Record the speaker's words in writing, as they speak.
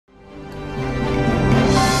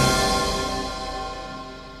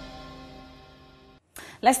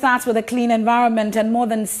Let's start with a clean environment, and more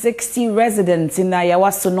than 60 residents in the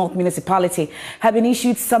Ayawaso North Municipality have been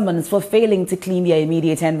issued summons for failing to clean their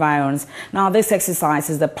immediate environs. Now, this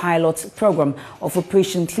exercise is the pilot program of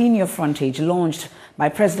Operation Clean Your Frontage, launched by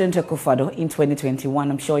President Akufo-Addo in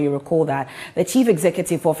 2021. I'm sure you recall that. The Chief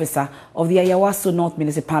Executive Officer of the Ayawaso North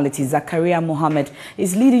Municipality, Zakaria Mohammed,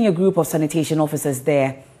 is leading a group of sanitation officers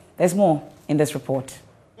there. There's more in this report.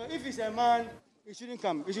 If it's a man, he shouldn't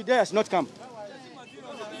come. He should dare not come.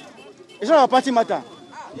 It's not a party matter.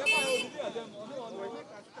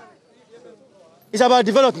 It's about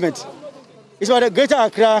development. It's about the greater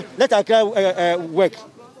Accra. Let Accra work.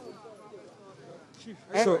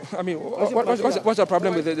 So, I mean, what's the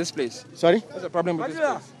problem with this place? Sorry? What's the problem with this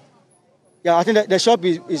place? Yeah, I think the shop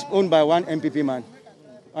is owned by one MPP man,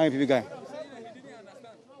 one MPP guy.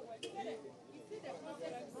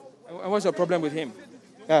 And what's the problem with him?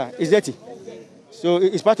 Yeah, it's dirty. So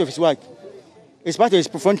it's part of his work. It's part of his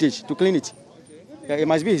frontage to clean it. Yeah, it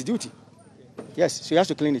must be his duty. Yes, so he has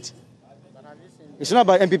to clean it. It's not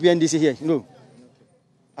about MPP and DC here, no.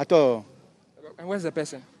 At all. And where's the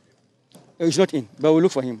person? He's not in, but we'll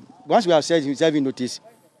look for him. Once we have said he's having notice.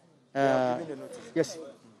 Yes,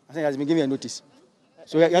 I think he has been given a notice.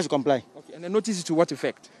 So he has to comply. Okay, and the notice is to what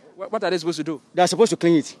effect? What are they supposed to do? They are supposed to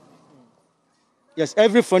clean it. Yes,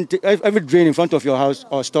 every drain in front of your house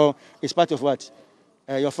or store is part of what?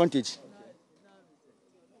 Your frontage.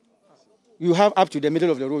 You have up to the middle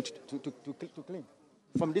of the road to clean.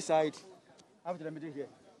 From this side, up to the middle here.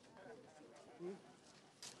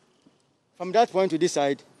 From that point to this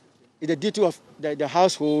side, it's the duty of the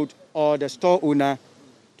household or the store owner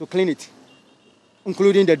to clean it,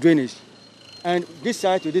 including the drainage. And this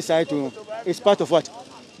side to this side is part of what?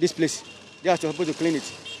 This place. They are supposed to clean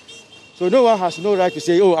it. So no one has no right to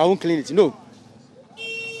say, oh, I won't clean it. No.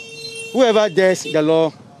 Whoever dares the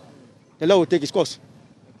law will take its course.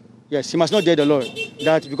 Yes, he must not dare the law.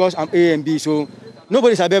 That because I'm A and B, so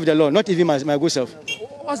nobody's above the law, not even my good self.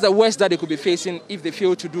 What's the worst that they could be facing if they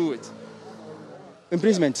fail to do it?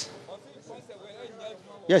 Imprisonment.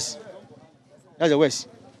 Yes, that's the worst.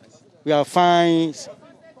 We have fines,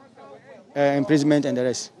 imprisonment, and the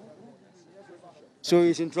rest. So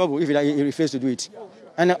he's in trouble if he refuses to do it.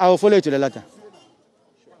 And I will follow it to the latter.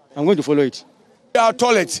 I'm going to follow it. Our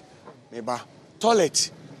toilet, neighbor,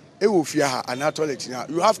 toilet. You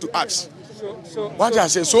have to ask. What I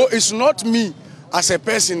say. So it's not me as a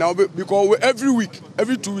person now, because every week,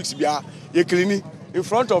 every 2 weeks, we are cleaning in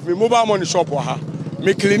front of me mobile money shop.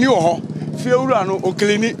 Me cleaning or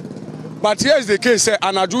cleaning. But here's the case: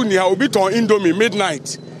 Anajunia will be on Indomie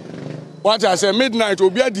midnight. What I say, midnight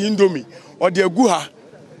will be at the Indomie or the Guha.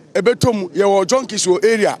 Ebetom your junkies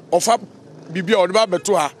area of up Bibi or the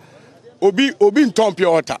Babetua. Obi in Tom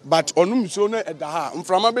pure water, but onum so no at the ha.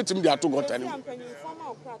 From a betim dia to got any.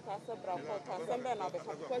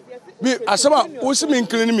 Me asaba osi me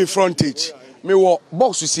cleaning me frontage. Me wo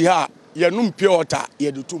box see her, ye num pure water,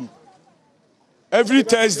 ye do tum. Every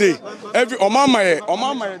Thursday, every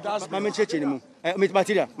omama that's my church anymore.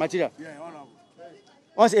 Material.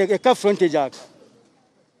 Once a car frontage act.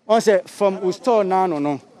 Once from store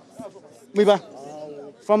no.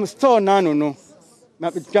 From store no.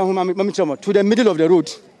 To the middle of the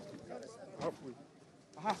road.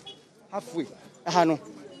 Halfway. No.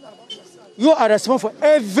 You are responsible for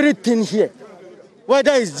everything here.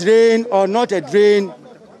 Whether it's drain or not a drain,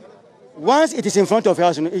 once it is in front of your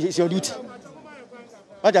house, it's your duty.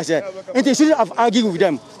 What I say, and you shouldn't have argued with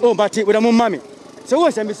them. Oh, but with a mommy. So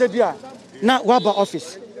once I said, yeah, now what about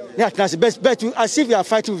office? Yeah, that's the best bet. As if you are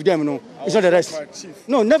fighting with them, no, it's not the rest.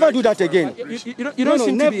 No, never do that again. You don't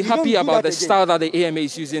seem to be happy about the style that the AMA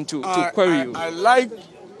is using to query you. I like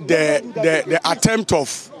the attempt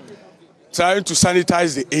of trying to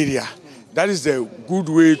sanitize the area. That is the good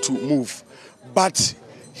way to move. But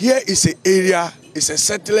here is an area, it's a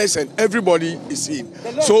settlers, and everybody is in.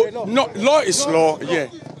 So law is law. Yeah.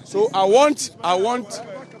 So I want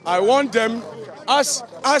them.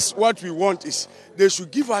 As what we want is, they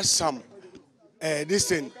should give us some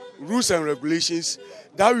rules and regulations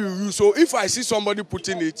that we use. So if I see somebody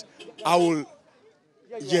putting it, I will,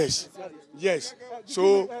 yes.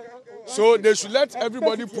 So they should let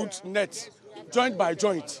everybody put net, joint by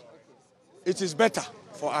joint. It is better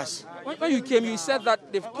for us. When you came, you said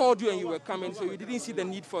that they've called you and you were coming, so you didn't see the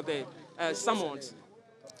need for the summons.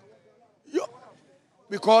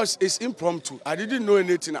 Because it's impromptu. I didn't know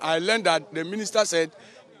anything. I learned that the minister said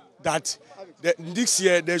that this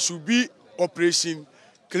year there should be Operation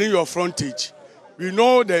Clean Your Frontage. We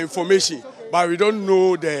know the information, but we don't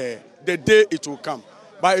know the day it will come.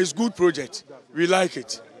 But it's a good project. We like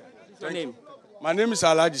it. Your name? My name is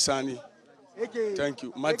Alhaji Sani. Thank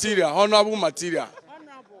you. Material, honorable material.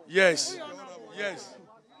 Yes. Yes.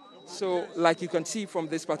 So, like you can see from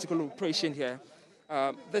this particular operation here,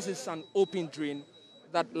 this is an open drain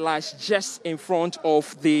that lies just in front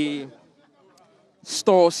of the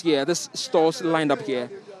stores here. This stores lined up here,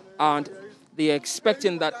 and they are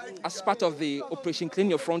expecting that as part of the operation Clean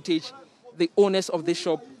Your Frontage, the owners of this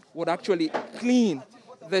shop would actually clean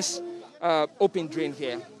this open drain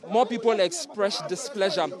here. More people express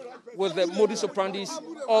displeasure with the modus operandi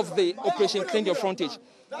of the operation Clean Your Frontage.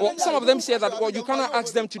 Well, some of them say that, well, you cannot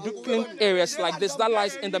ask them to do clean areas like this that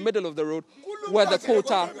lies in the middle of the road where the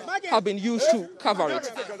quota have been used to cover it.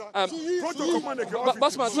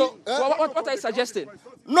 Bossman, so what are you suggesting?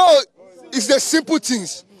 No, it's the simple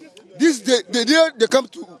things. The day they come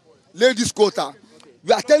to lay this quota,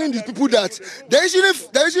 we are telling these people that they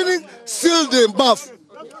shouldn't seal the mouth,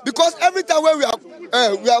 because every time when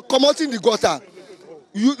we are commoting the gutter,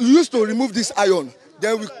 you used to remove this iron,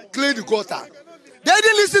 then we clear the gutter. They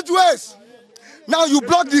didn't listen to us. Now you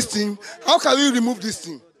block this thing. How can we remove this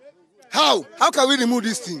thing? How can we remove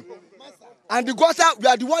this thing? And the gutter, we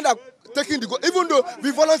are the one that taking the gutter. Even though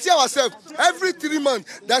we volunteer ourselves every 3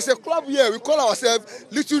 months, there's a club here. We call ourselves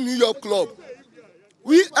Little New York Club.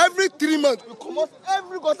 We every 3 months we come out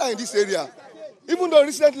every gutter in this area. Even though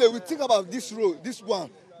recently we think about this road, this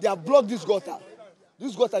one, they have blocked this gutter.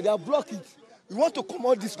 This gutter, they have blocked it. We want to come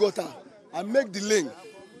out this gutter and make the lane.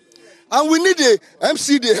 And we need the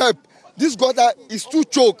MCD help. This gutter is too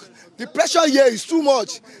choked. The pressure here is too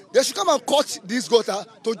much. They should come and cut this gutter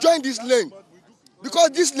to join this lane, because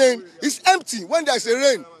this lane is empty when there is a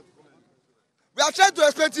rain. We are trying to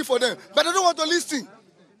explain it for them, but they don't want to listen.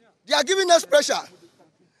 They are giving us pressure.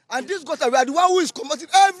 And this gutter, we are the one who is combating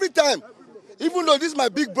every time. Even though this is my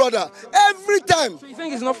big brother, every time. So you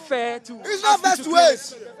think it's not fair to... It's not fair to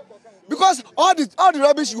us. Because all the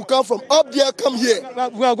rubbish will come from up there, come here.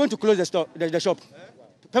 We are going to close the shop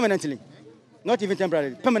permanently. Not even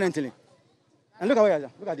temporarily, permanently. And look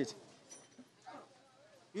at it.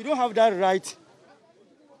 You don't have that right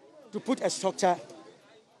to put a structure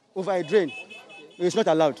over a drain. It's not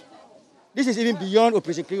allowed. This is even beyond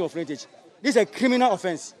Operation Clean Your Frontage. This is a criminal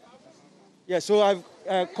offense. Yes, so I've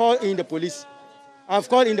called in the police. I've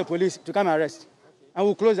called in the police to come and arrest. And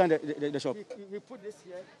we'll close down the shop. He put this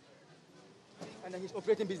here, and then he's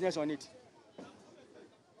operating business on it.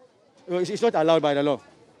 It's not allowed by the law.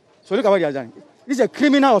 So look at what he has done. This is a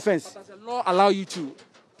criminal offense. But does the law allow you to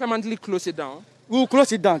permanently close it down? We will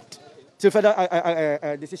close it down till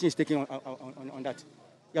further decision is taken on that.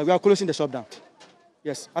 Yeah, we are closing the shop down.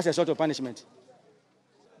 Yes, as a sort of punishment.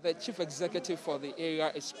 The chief executive for the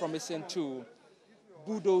area is promising to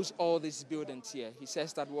bulldoze all these buildings here. He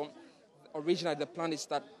says that originally the plan is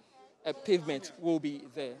that a pavement will be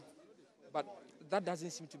there. But that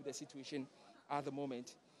doesn't seem to be the situation at the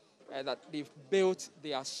moment. That they've built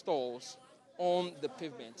their stores on the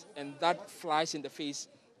pavement, and that flies in the face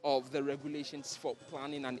of the regulations for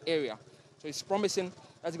planning an area. So it's promising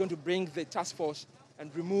that it's going to bring the task force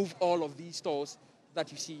and remove all of these stores that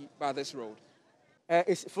you see by this road.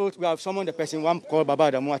 We have summoned the person, one called Baba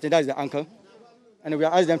Adamu, I think that's the uncle, and we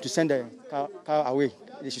asked them to send the car away.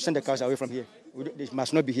 They should send the cars away from here. They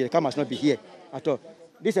must not be here. The car must not be here at all.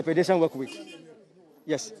 This is a pedestrian walk week.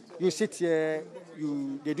 Yes, you sit here,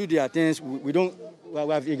 they do their things. We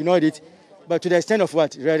have ignored it. But to the extent of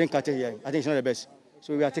what, rearing cattle here, I think it's not the best.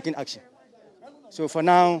 So we are taking action. So for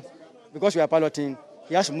now, because we are piloting,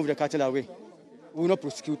 he has to move the cattle away. We will not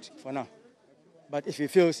prosecute for now. But if he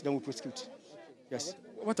fails, then we'll prosecute. Yes.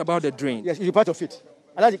 What about the drain? Yes, it's part of it.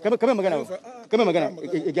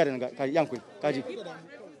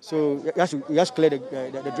 So he has to clear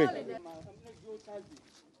the drain.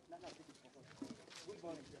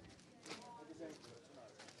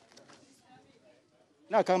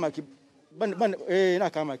 Now,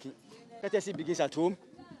 courtesy begins at home.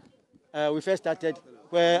 We first started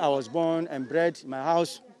where I was born and bred, my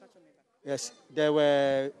house. Yes, there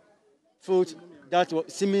were food that were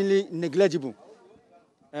seemingly negligible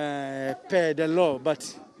per the law,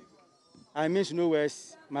 but I mean to no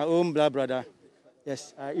worse, my own blood brother,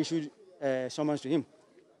 yes, I issued summons to him.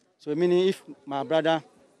 So meaning if my brother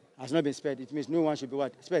has not been spared, it means no one should be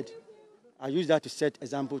what? Spared. I use that to set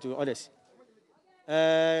example to others.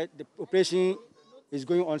 The operation is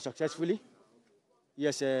going on successfully.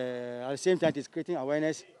 Yes, at the same time, it is creating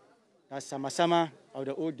awareness that Sama of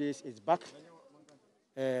the old days is back.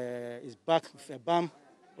 Is back with a bam,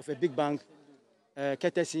 with a big bang.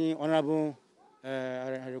 Courtesy, Honorable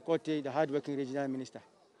Harukote, the hard-working regional minister.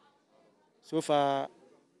 So far,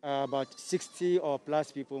 about 60 or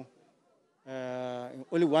plus people in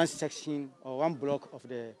only one section or one block of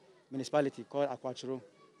the municipality called Akwachuro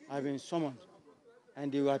have been summoned,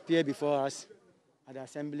 and they will appear before us at the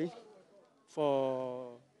assembly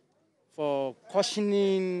for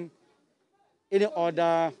cautioning any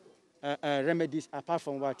other remedies apart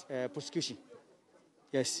from what prosecution.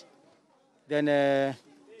 Yes. Then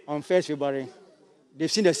on 1st February,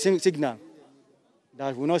 they've seen the signal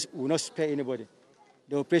that will not spare anybody.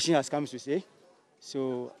 The operation has come to say.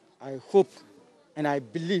 So I hope and I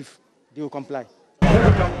believe they will comply.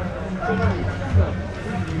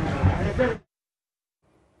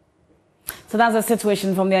 So that's the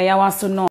situation from the Ayawaso North.